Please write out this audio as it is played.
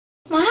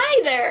Well,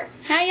 hi there.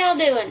 How y'all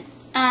doing?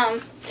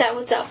 So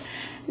what's up?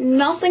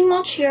 Nothing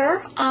much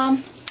here. Just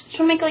want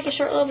to make like a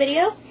short little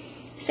video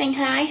saying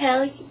hi,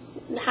 hey,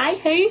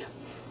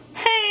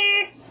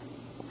 hey,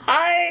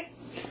 hi,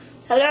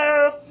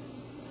 hello,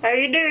 how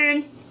you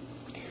doing?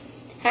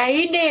 How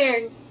you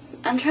doing?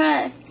 I'm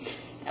trying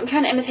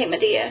to imitate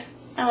Medea.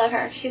 I love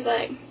her. She's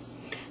like,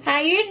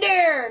 how you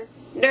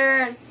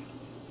doing?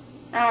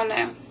 I don't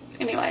know.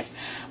 Anyways,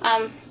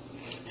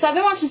 so I've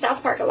been watching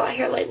South Park a lot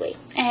here lately,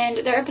 and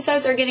their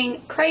episodes are getting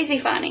crazy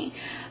funny.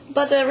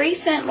 But the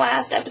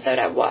last episode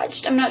I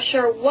watched, I'm not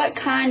sure what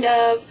kind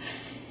of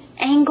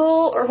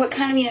angle or what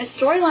kind of,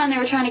 storyline they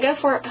were trying to go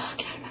for. Oh,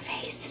 get out of my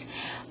face.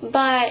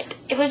 But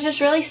it was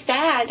just really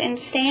sad, and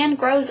Stan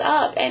grows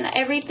up, and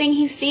everything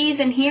he sees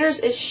and hears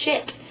is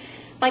shit.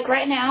 Like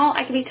right now,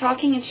 I could be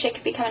talking and shit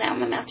could be coming out of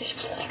my mouth, just...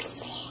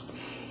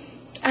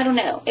 I don't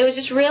know. It was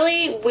just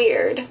really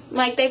weird.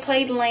 Like, they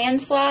played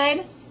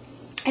Landslide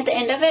at the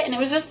end of it, and it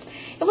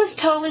was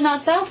totally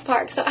not South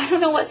Park, so I don't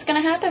know what's going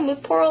to happen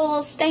with poor old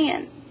little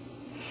Stan.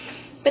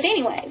 But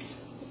anyways,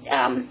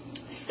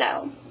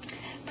 so,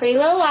 Pretty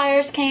Little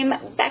Liars came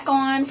back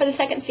on for the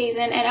second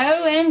season, and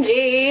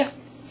OMG,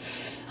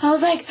 I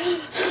was like,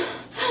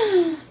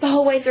 the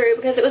whole way through,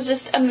 because it was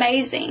just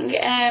amazing,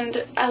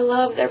 and I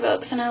love their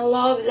books, and I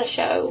love the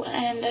show,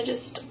 and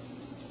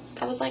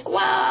I was like,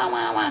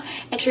 wow.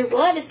 And True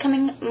Blood is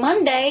coming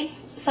Sunday.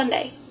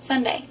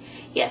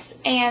 Yes.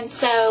 And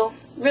so,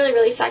 really,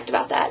 really psyched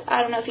about that.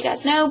 I don't know if you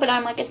guys know, but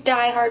I'm like a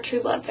die-hard True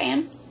Blood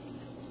fan.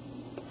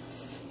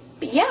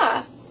 But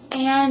yeah.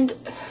 And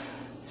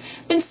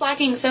I've been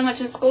slacking so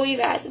much in school, you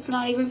guys. It's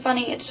not even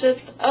funny. It's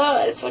just,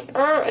 I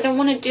don't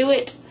want to do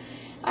it.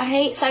 I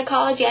hate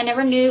psychology. I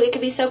never knew it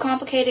could be so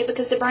complicated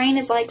because the brain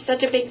is like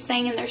such a big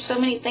thing and there's so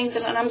many things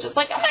in it. And I'm just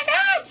like, oh my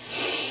god!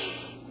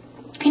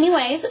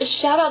 Anyways,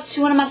 shout outs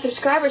to one of my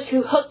subscribers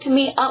who hooked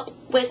me up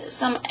with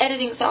some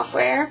editing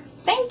software.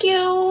 Thank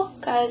you!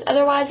 Because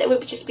otherwise it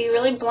would just be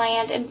really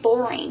bland and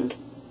boring.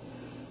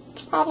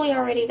 It's probably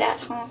already that,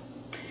 huh?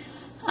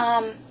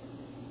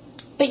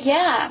 But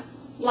yeah,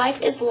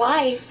 life is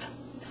life.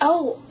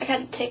 Oh, I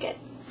got a ticket.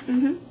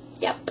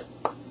 Yep.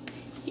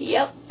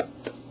 You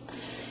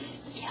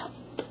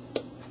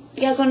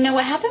guys want to know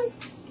what happened?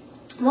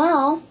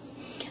 Well,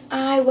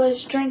 I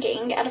was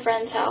drinking at a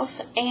friend's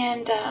house,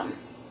 and,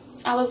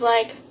 I was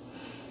like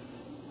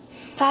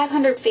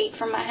 500 feet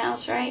from my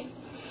house, right?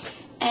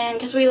 And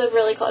because we live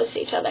really close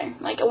to each other,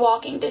 like a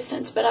walking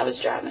distance, but I was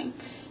driving.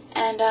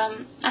 And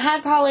I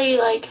had probably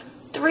like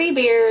 3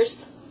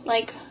 beers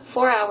like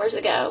 4 hours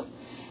ago.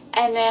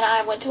 And then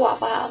I went to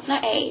Waffle House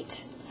and I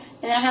ate.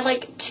 And then I had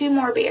like 2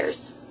 more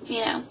beers,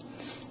 And,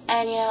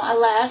 I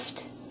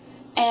left.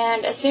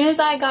 And as soon as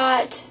I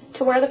got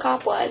to where the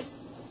cop was,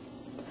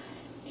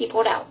 he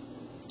pulled out.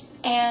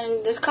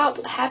 And this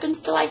cop happens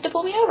to like to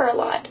pull me over a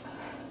lot.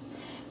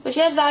 Which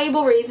he has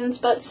valuable reasons,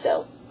 but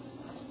still.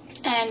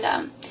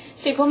 And,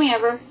 so he pulled me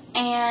over,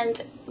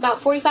 and about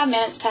 45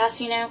 minutes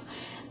passed,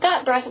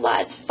 got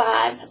breathalyzed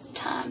 5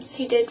 times.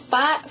 He did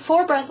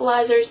 4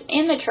 breathalyzers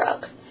in the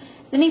truck.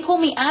 Then he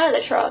pulled me out of the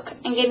truck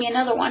and gave me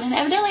another one, and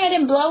evidently I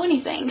didn't blow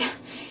anything.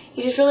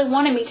 He just really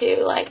wanted me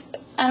to. Like,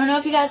 I don't know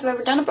if you guys have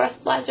ever done a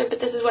breathalyzer,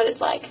 but this is what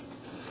it's like.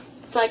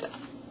 It's like,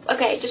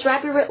 okay, just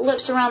wrap your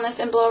lips around this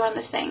and blow around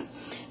this thing.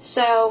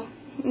 So,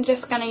 I'm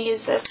just going to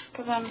use this,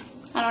 because I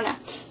don't know.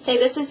 Say,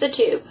 this is the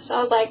tube. So I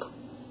was like,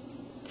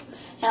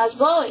 and I was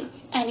blowing.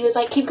 And he was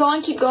like, keep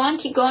going. I was like,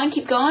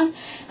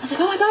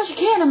 oh my gosh, I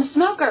can't. I'm a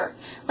smoker.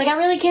 Like, I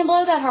really can't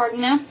blow that hard,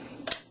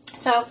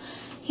 So,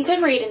 he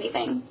couldn't read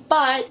anything.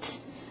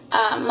 But,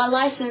 my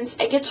license,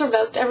 it gets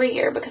revoked every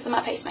year because of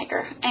my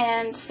pacemaker.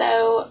 And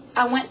so,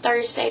 I went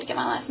Thursday to get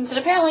my license. And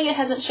apparently it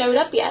hasn't showed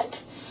up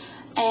yet.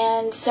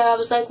 And so I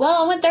was like,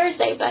 well, I went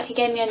Thursday. But he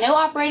gave me a no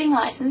operating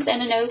license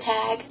and a no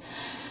tag.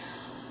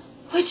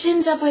 Which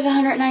ends up with a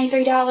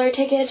 $193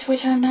 ticket,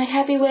 which I'm not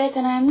happy with,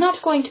 and I'm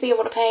not going to be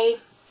able to pay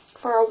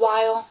for a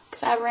while,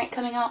 because I have rent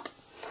coming up.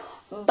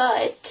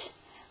 But,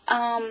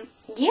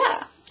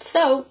 yeah.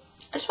 So,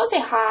 I just want to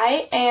say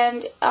hi,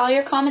 and all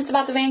your comments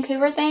about the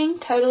Vancouver thing,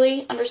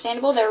 totally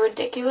understandable. They're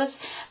ridiculous.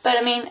 But,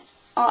 I mean,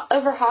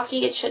 over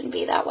hockey, it shouldn't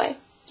be that way.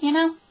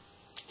 But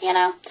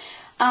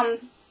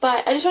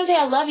I just want to say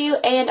I love you,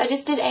 and I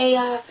just did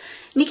a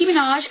Nicki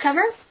Minaj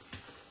cover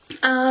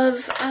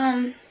of,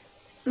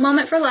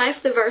 Moment for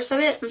Life, the verse of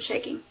it. I'm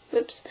shaking.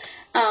 Oops.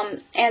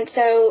 And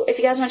so, if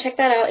you guys want to check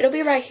that out, it'll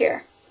be right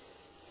here.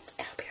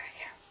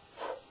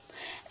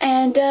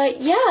 And,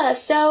 yeah,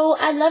 so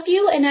I love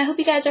you, and I hope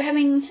you guys are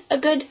having a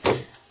good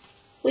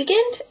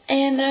weekend,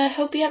 and I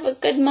hope you have a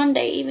good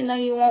Monday, even though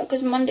you won't,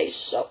 because Mondays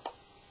suck.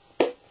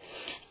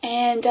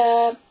 And,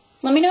 let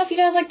me know if you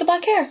guys like the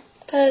black hair,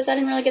 because I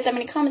didn't really get that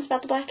many comments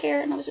about the black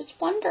hair, and I was just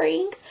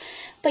wondering.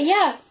 But,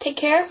 yeah, take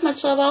care.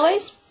 Much love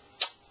always.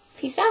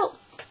 Peace out.